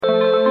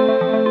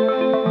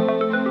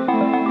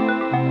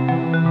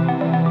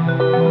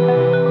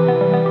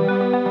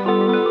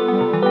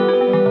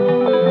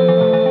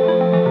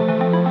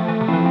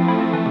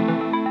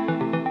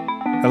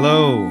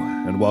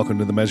welcome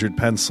to The Measured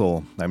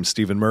Pencil. I'm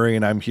Stephen Murray,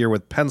 and I'm here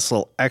with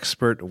pencil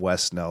expert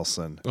Wes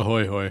Nelson.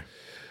 Ahoy, hoy.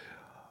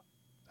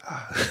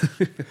 I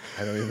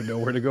don't even know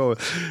where to go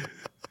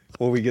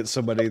when we get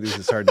somebody this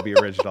is hard to be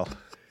original.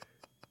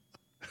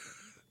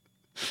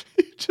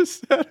 He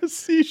just had a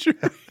seizure.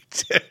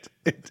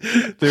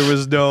 There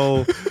was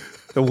no...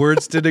 The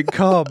words didn't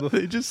come.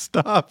 They just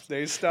stopped.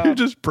 They stopped. Your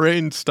just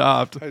brain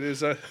stopped.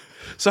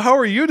 So how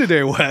are you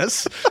today,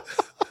 Wes?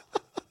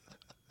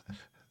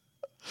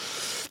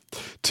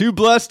 Too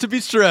blessed to be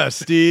stressed,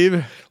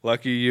 Steve.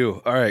 Lucky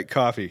you. All right,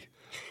 coffee.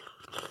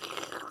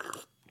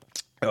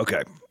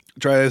 Okay,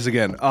 try this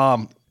again.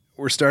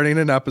 We're starting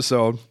an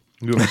episode.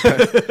 I'm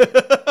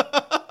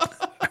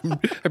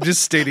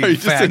just stating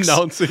facts. Are you just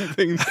announcing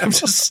things? I'm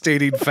just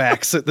stating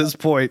facts at this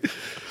point.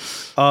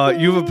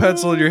 You have a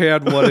pencil in your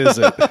hand. What is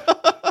it?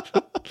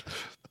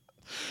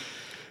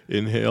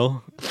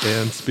 Inhale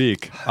and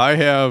speak. I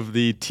have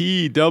the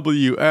TWSBI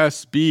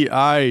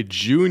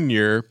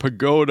Jr.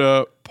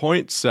 Pagoda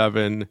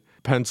 0.7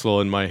 pencil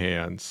in my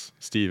hands.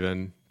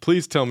 Stephen,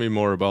 please tell me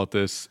more about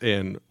this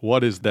and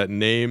what is that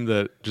name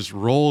that just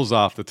rolls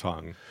off the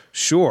tongue?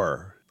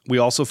 Sure. We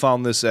also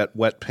found this at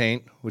Wet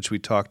Paint, which we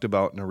talked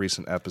about in a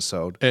recent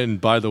episode. And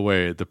by the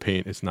way, the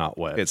paint is not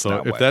wet. It's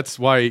not if wet. That's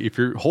why, if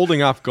you're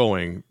holding off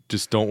going,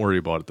 just don't worry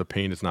about it. The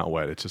paint is not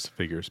wet. It's just a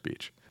figure of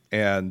speech.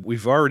 And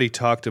we've already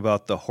talked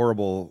about the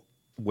horrible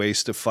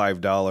waste of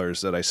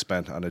 $5 that I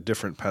spent on a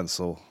different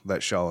pencil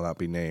that shall not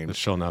be named. It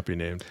shall not be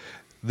named.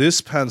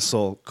 This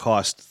pencil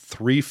cost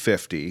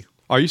 $350.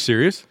 Are you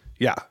serious?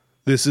 Yeah.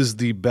 This is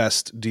the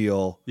best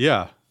deal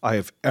Yeah. I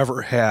have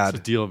ever had. It's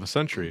a deal of a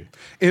century.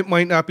 It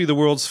might not be the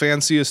world's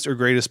fanciest or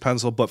greatest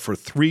pencil, but for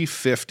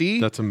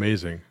 $350, That's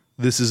amazing.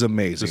 this is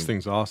amazing. This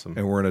thing's awesome.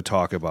 And we're going to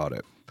talk about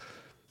it.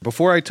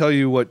 Before I tell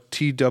you what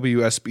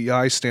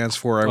TWSBI stands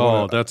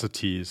for, that's a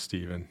tease,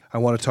 Stephen. I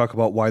want to talk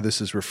about why this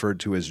is referred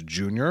to as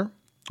Junior.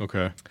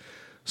 Okay.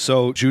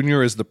 So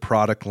Junior is the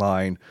product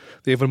line.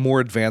 They have a more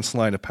advanced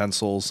line of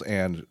pencils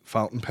and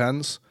fountain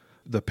pens.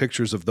 The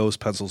pictures of those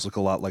pencils look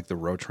a lot like the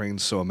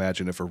Rotrains. So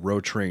imagine if a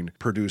Rotrain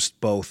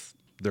produced both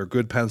their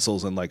good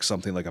pencils and like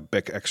something like a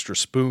Bic Extra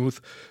Smooth.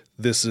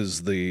 This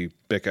is the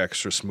Bic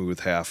Extra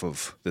Smooth half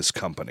of this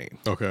company.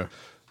 Okay.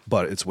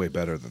 But it's way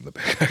better than the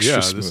Bic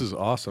Extra Smooth. This is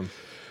awesome.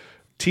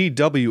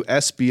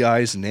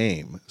 TWSBI's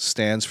name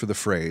stands for the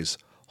phrase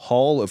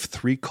Hall of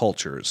Three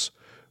Cultures,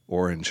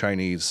 or in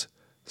Chinese,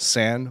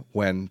 San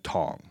Wen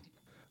Tong.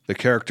 The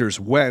characters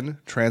Wen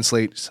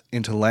translates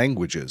into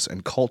languages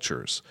and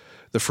cultures.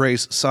 The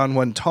phrase San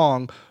Wen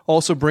Tong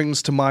also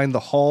brings to mind the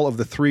Hall of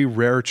the Three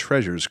Rare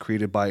Treasures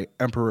created by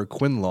Emperor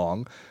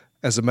Qianlong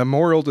as a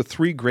memorial to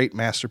three great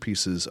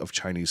masterpieces of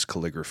Chinese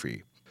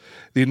calligraphy.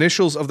 The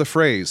initials of the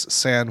phrase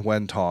San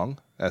Wen Tong,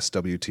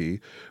 SWT,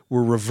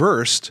 were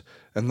reversed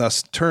and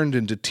thus turned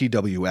into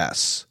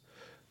TWS.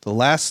 The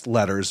last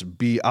letters,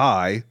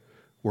 BI,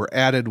 were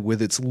added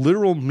with its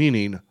literal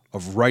meaning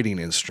of writing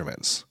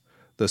instruments,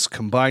 thus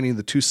combining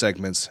the two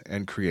segments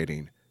and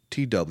creating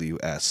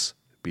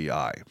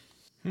TWSBI.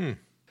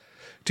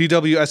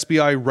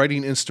 TWSBI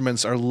writing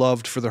instruments are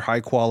loved for their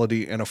high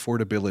quality and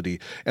affordability,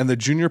 and the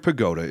Junior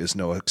Pagoda is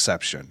no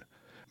exception.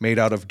 Made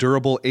out of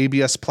durable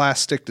ABS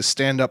plastic to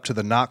stand up to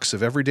the knocks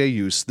of everyday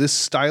use, this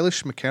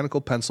stylish mechanical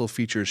pencil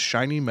features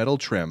shiny metal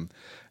trim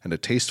and a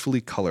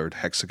tastefully colored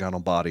hexagonal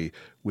body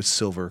with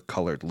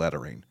silver-colored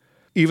lettering.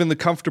 Even the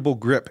comfortable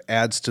grip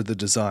adds to the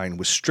design,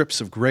 with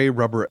strips of gray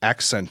rubber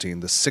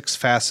accenting the 6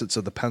 facets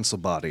of the pencil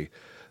body.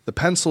 The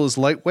pencil is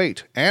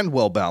lightweight and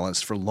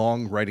well-balanced for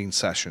long writing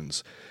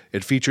sessions.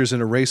 It features an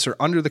eraser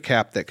under the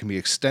cap that can be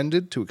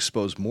extended to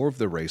expose more of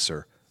the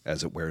eraser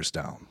as it wears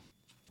down.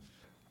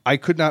 I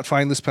could not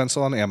find this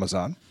pencil on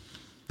Amazon.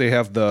 They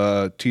have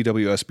the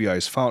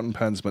TWSBI's fountain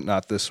pens, but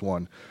not this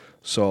one.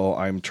 So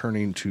I'm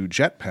turning to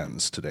jet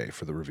pens today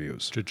for the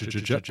reviews.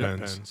 Jet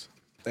pens.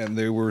 And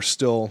they were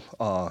still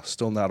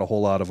not a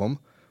whole lot of them,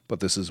 but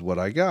this is what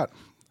I got.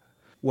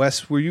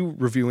 Wes, were you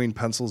reviewing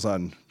pencils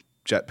on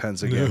jet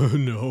pens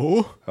again?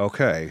 No.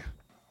 Okay,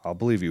 I'll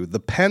believe you.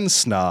 The Pen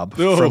Snob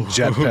from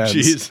Jet Pens.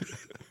 Geez.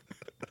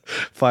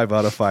 5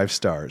 out of 5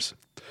 stars.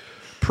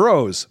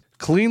 Pros: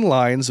 clean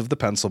lines of the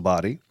pencil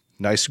body,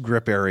 nice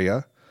grip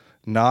area,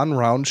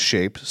 non-round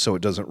shape so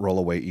it doesn't roll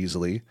away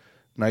easily,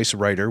 nice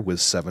writer with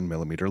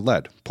 7mm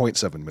lead,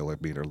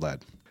 0.7mm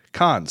lead.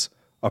 Cons: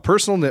 a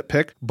personal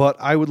nitpick, but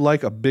I would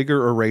like a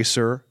bigger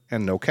eraser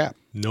and no cap.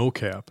 No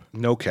cap.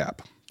 No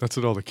cap. That's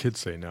what all the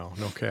kids say now.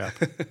 No cap.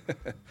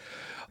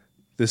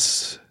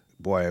 This,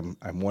 boy,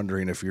 I'm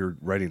wondering if you're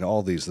writing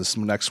all these. This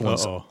next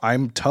one's Uh-oh.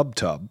 I'm Tub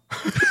Tub.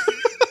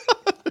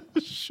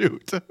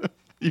 Shoot.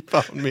 You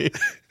found me.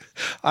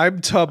 I'm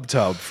Tub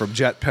Tub from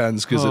Jet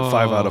Pens gives it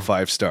 5 out of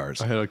 5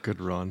 stars. I had a good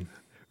run.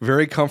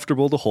 Very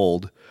comfortable to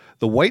hold.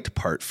 The white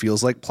part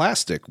feels like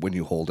plastic when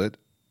you hold it.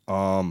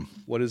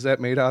 What is that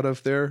made out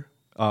of there?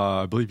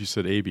 I believe you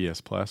said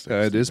ABS plastic.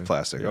 It is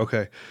plastic. Yeah.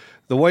 Okay.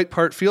 The white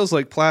part feels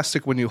like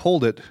plastic when you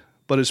hold it,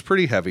 but is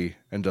pretty heavy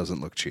and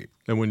doesn't look cheap.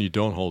 And when you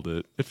don't hold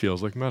it, it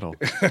feels like metal.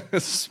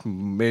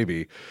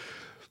 Maybe.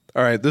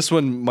 All right, this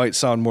one might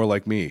sound more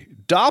like me.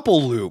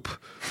 Doppelloop.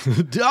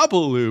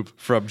 Doppelloop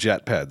from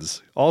Jet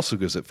Pens. Also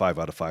gives it 5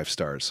 out of 5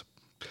 stars.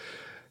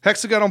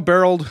 Hexagonal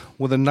barreled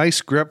with a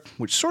nice grip,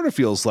 which sort of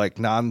feels like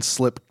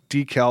non-slip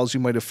decals you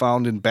might have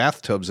found in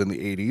bathtubs in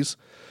the 80s.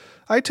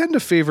 I tend to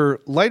favor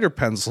lighter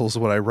pencils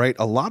when I write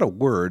a lot of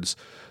words,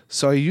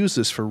 so I use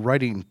this for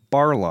writing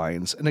bar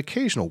lines and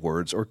occasional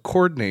words or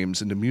chord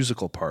names into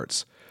musical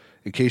parts.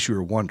 In case you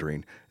were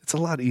wondering, it's a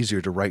lot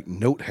easier to write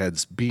note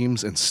heads,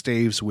 beams, and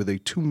staves with a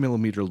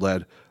 2mm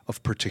lead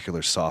of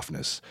particular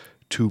softness.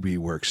 2B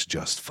works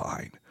just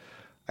fine.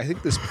 I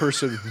think this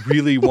person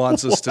really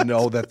wants us to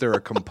know that they're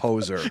a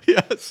composer.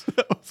 Yes,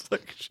 I was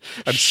like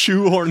I'm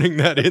shoehorning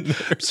that in there.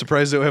 I'm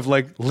surprised they don't have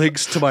like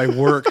links to my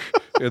work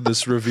in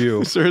this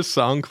review. Is there a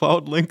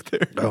SoundCloud link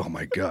there? Oh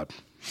my God.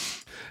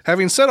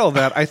 Having said all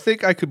that, I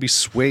think I could be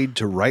swayed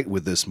to write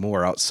with this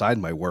more outside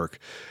my work.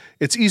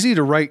 It's easy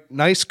to write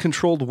nice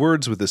controlled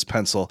words with this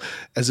pencil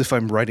as if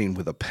I'm writing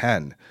with a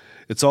pen.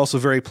 It's also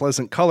very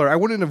pleasant color. I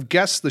wouldn't have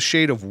guessed the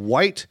shade of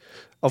white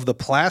of the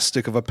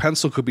plastic of a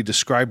pencil could be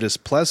described as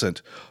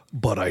pleasant,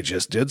 but I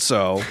just did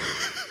so.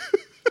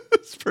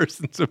 This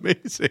person's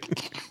amazing.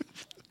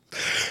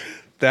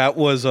 That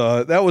was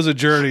a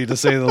journey, to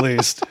say the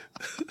least.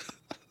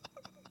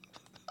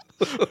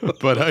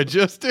 But I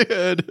just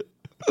did.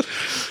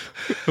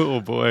 Oh,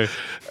 boy.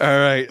 All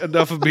right,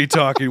 enough of me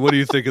talking. What do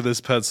you think of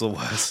this pencil,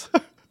 Wes?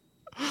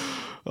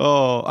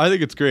 Oh, I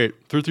think it's great.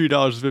 For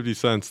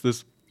 $3.50,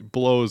 this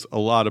blows a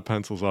lot of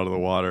pencils out of the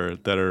water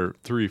that are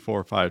 3,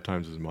 4, 5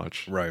 times as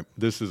much. Right.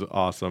 This is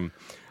awesome.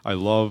 I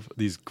love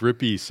these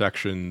grippy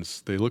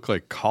sections. They look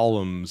like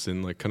columns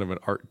in like kind of an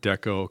Art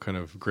Deco kind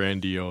of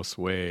grandiose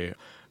way.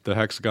 The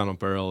hexagonal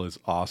barrel is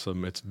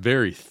awesome. It's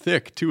very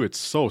thick too. It's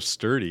so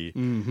sturdy.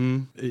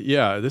 Mm-hmm.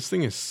 Yeah, this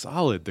thing is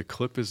solid. The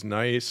clip is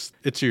nice.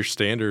 It's your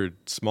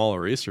standard small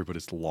eraser, but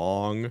it's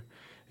long.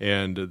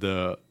 And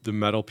the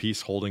metal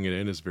piece holding it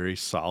in is very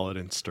solid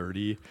and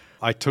sturdy.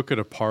 I took it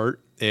apart,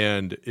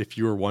 and if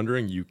you were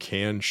wondering, you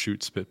can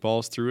shoot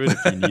spitballs through it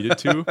if you needed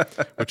to,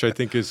 which I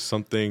think is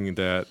something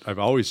that I've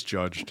always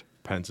judged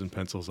pens and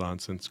pencils on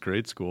since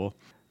grade school.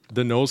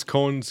 The nose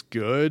cone's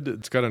good.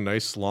 It's got a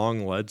nice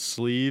long lead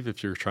sleeve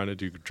if you're trying to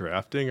do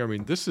drafting. I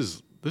mean, this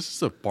is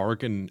a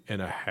bargain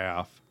and a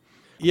half.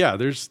 Yeah,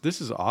 this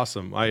is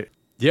awesome.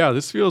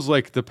 This feels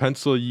like the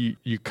pencil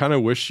you kind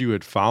of wish you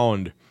had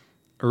found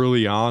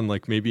early on,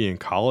 like maybe in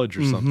college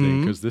or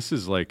something, because this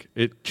is like,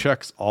 it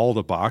checks all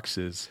the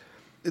boxes.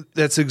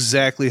 That's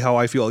exactly how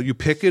I feel. You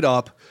pick it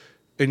up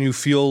and you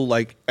feel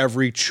like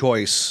every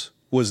choice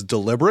was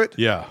deliberate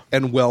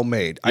and well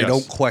made. Yes. I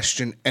don't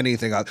question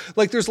anything.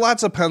 Like there's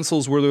lots of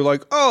pencils where they're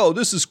like, oh,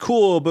 this is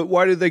cool, but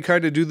why did they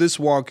kind of do this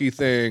wonky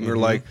thing? Or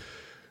like,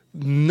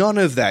 none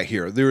of that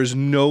here. There is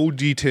no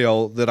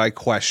detail that I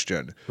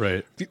question.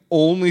 Right. The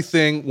only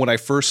thing when I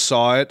first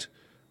saw it,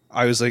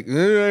 I was like,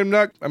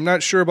 I'm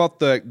not sure about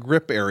the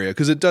grip area,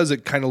 because it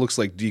kind of looks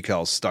like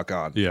decals stuck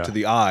on to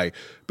the eye.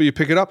 But you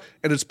pick it up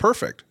and it's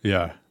perfect.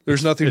 Yeah.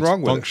 There's nothing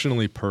wrong with it. It's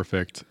functionally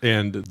perfect.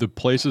 And the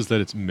places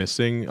that it's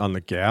missing on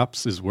the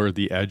gaps is where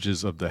the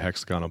edges of the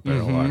hexagonal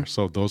barrel are.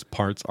 So those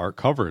parts are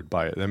covered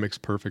by it. That makes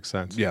perfect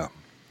sense. Yeah.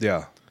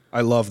 Yeah.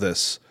 I love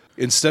this.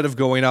 Instead of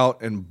going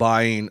out and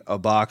buying a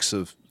box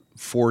of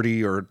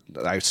 40, or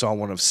I saw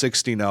one of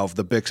 60 now of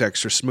the Bic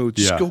Extra Smooth,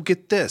 just go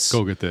get this.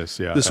 Go get this,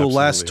 yeah. This will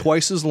last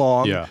twice as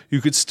long. Yeah.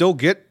 You could still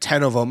get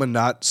 10 of them and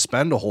not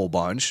spend a whole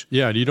bunch.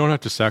 Yeah, and you don't have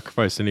to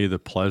sacrifice any of the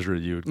pleasure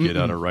you would get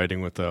out of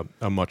writing with a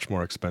much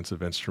more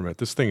expensive instrument.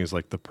 This thing is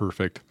like the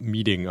perfect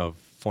meeting of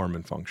form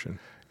and function.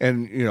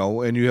 And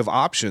you have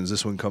options.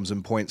 This one comes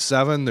in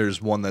 0.7.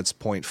 There's one that's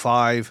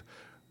 0.5.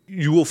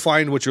 You will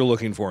find what you're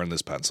looking for in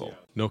this pencil.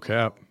 No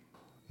cap.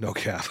 No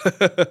cap.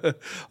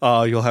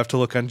 You'll have to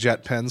look on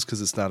Jet Pens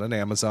because it's not on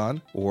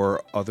Amazon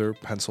or other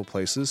pencil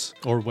places.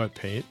 Or wet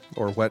paint.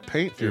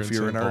 If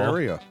you're in our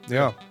area.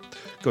 Yeah.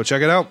 Go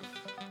check it out.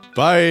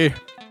 Bye.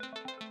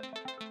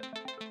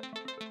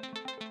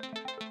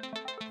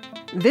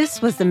 This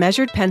was The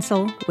Measured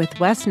Pencil with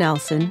Wes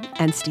Nelson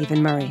and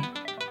Stephen Murray.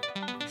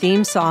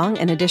 Theme song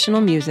and additional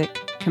music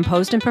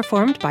composed and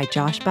performed by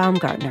Josh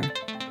Baumgartner.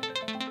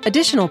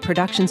 Additional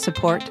production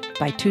support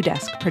by Two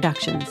Desk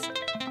Productions.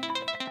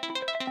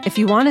 If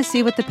you want to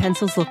see what the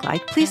pencils look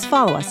like, please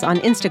follow us on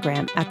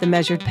Instagram at The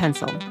Measured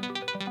Pencil.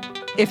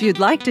 If you'd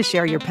like to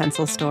share your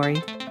pencil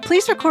story,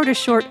 please record a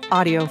short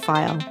audio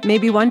file,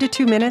 maybe 1 to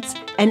 2 minutes,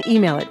 and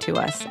email it to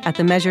us at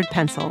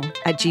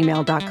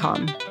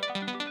themeasuredpencil@gmail.com.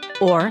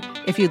 Or,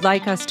 if you'd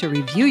like us to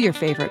review your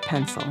favorite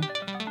pencil,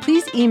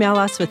 please email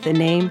us with the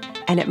name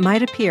and it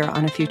might appear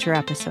on a future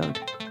episode.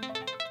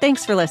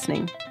 Thanks for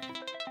listening.